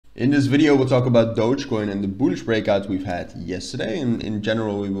In this video, we'll talk about Dogecoin and the bullish breakout we've had yesterday. And in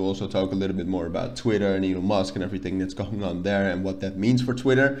general, we will also talk a little bit more about Twitter and Elon Musk and everything that's going on there and what that means for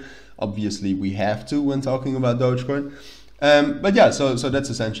Twitter. Obviously, we have to when talking about Dogecoin. But yeah, so that's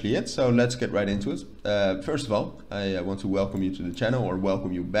essentially it. So let's get right into it. First of all, I want to welcome you to the channel, or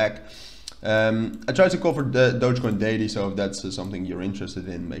welcome you back. I try to cover the Dogecoin daily, so if that's something you're interested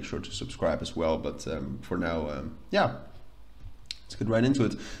in, make sure to subscribe as well. But for now, yeah. Let's get right into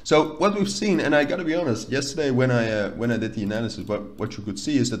it. So what we've seen, and I gotta be honest, yesterday when I did the analysis, what you could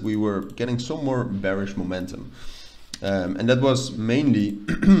see is that we were getting some more bearish momentum, and that was mainly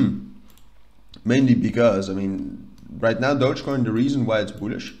because, I mean, right now Dogecoin, the reason why it's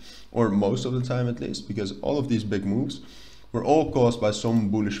bullish, or most of the time at least, because all of these big moves were all caused by some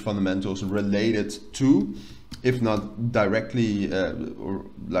bullish fundamentals related to, if not directly or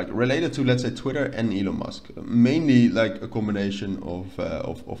like related to, let's say, Twitter and Elon Musk, mainly like a combination of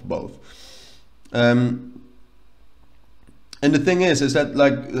both. And the thing is that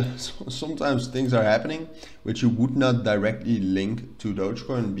like sometimes things are happening which you would not directly link to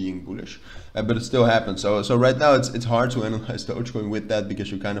Dogecoin being bullish, but it still happens. So right now it's hard to analyze Dogecoin with that,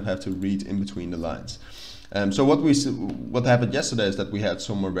 because you kind of have to read in between the lines. So what happened yesterday is that we had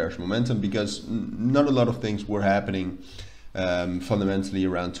some more bearish momentum because not a lot of things were happening fundamentally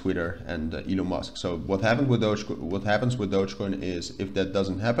around Twitter and Elon Musk. So what happens with Dogecoin is, if that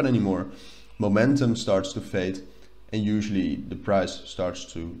doesn't happen anymore, momentum starts to fade, and usually the price starts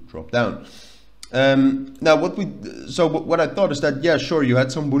to drop down. Now what I thought is that, yeah, sure, you had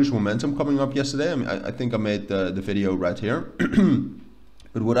some bullish momentum coming up yesterday. I mean, I think I made the video right here.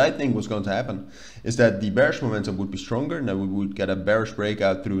 But what I think was going to happen is that the bearish momentum would be stronger, and that we would get a bearish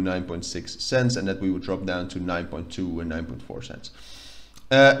breakout through 9.6 cents, and that we would drop down to 9.2 and 9.4 cents.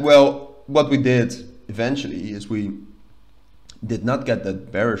 Well, what we did eventually is we did not get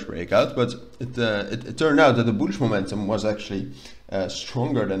that bearish breakout, but it turned out that the bullish momentum was actually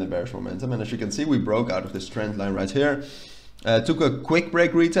stronger than the bearish momentum. And as you can see, we broke out of this trend line right here. Took a quick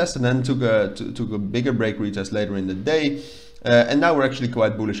break retest, and then took a bigger break retest later in the day. And now we're actually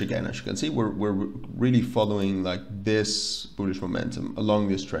quite bullish again. As you can see, we're really following like this bullish momentum along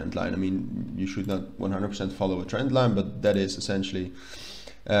this trend line. I mean, you should not 100% follow a trend line, but that is essentially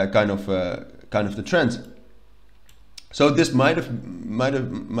kind of the trend. So this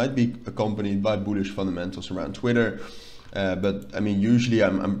might be accompanied by bullish fundamentals around Twitter, but I mean, usually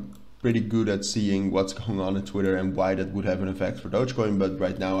I'm pretty good at seeing what's going on at Twitter and why that would have an effect for Dogecoin. But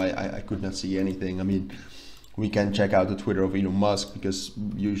right now, I could not see anything. I mean, we can check out the Twitter of Elon Musk, because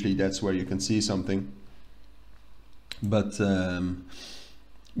usually that's where you can see something. But I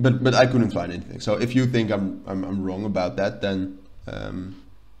couldn't find anything. So if you think I'm wrong about that, then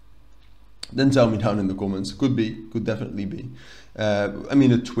tell me down in the comments. Could definitely be. I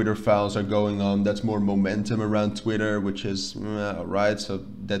mean, the Twitter files are going on. That's more momentum around Twitter, which is all right. So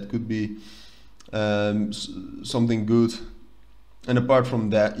that could be something good. And apart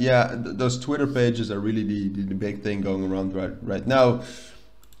from that, yeah, those Twitter pages are really the big thing going around right now.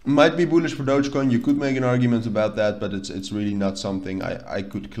 Might be bullish for Dogecoin. You could make an argument about that, but it's really not something I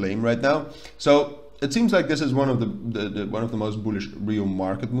could claim right now. So it seems like this is one of the most bullish real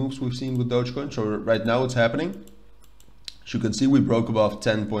market moves we've seen with Dogecoin. So right now it's happening. As you can see, we broke above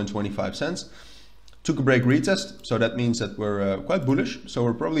 10.25 cents. Took a break retest, so that means that we're quite bullish. So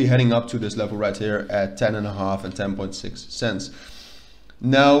we're probably heading up to this level right here at 10.5 and 10.6 cents.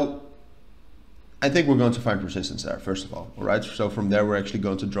 Now, I think we're going to find resistance there, first of all right? So from there, we're actually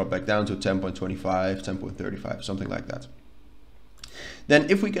going to drop back down to 10.25, 10.35, something like that. Then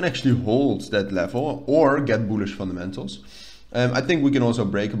if we can actually hold that level or get bullish fundamentals, I think we can also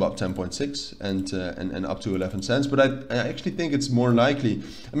break above 10.6 and up to 11 cents. But I actually think it's more likely.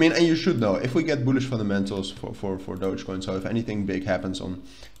 I mean, and you should know, if we get bullish fundamentals for Dogecoin, so if anything big happens on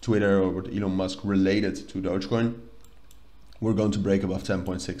Twitter or with Elon Musk related to Dogecoin, we're going to break above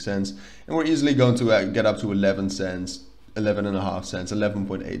 10.6 cents, and we're easily going to get up to 11 cents, 11.5 cents,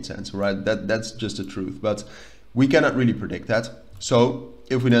 11.8 cents, right? That's just the truth, but we cannot really predict that. So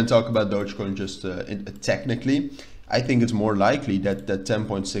if we then talk about Dogecoin just technically, I think it's more likely that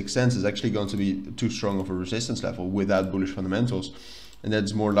 10.6 cents is actually going to be too strong of a resistance level without bullish fundamentals. And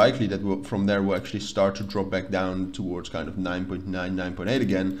that's more likely that from there we'll actually start to drop back down towards kind of 9.9, 9.8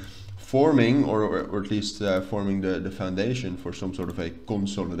 again, forming or at least forming the foundation for some sort of a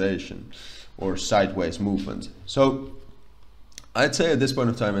consolidation or sideways movement. So I'd say at this point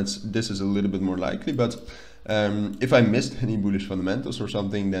of time, this is a little bit more likely, but if I missed any bullish fundamentals or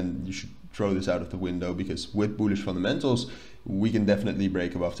something, then you should throw this out of the window, because with bullish fundamentals, we can definitely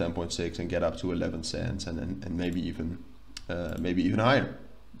break above 10.6 and get up to 11 cents and maybe even higher.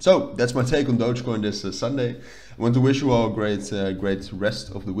 So that's my take on Dogecoin this Sunday. I want to wish you all a great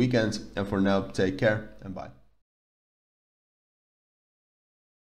rest of the weekend. And for now, take care and bye.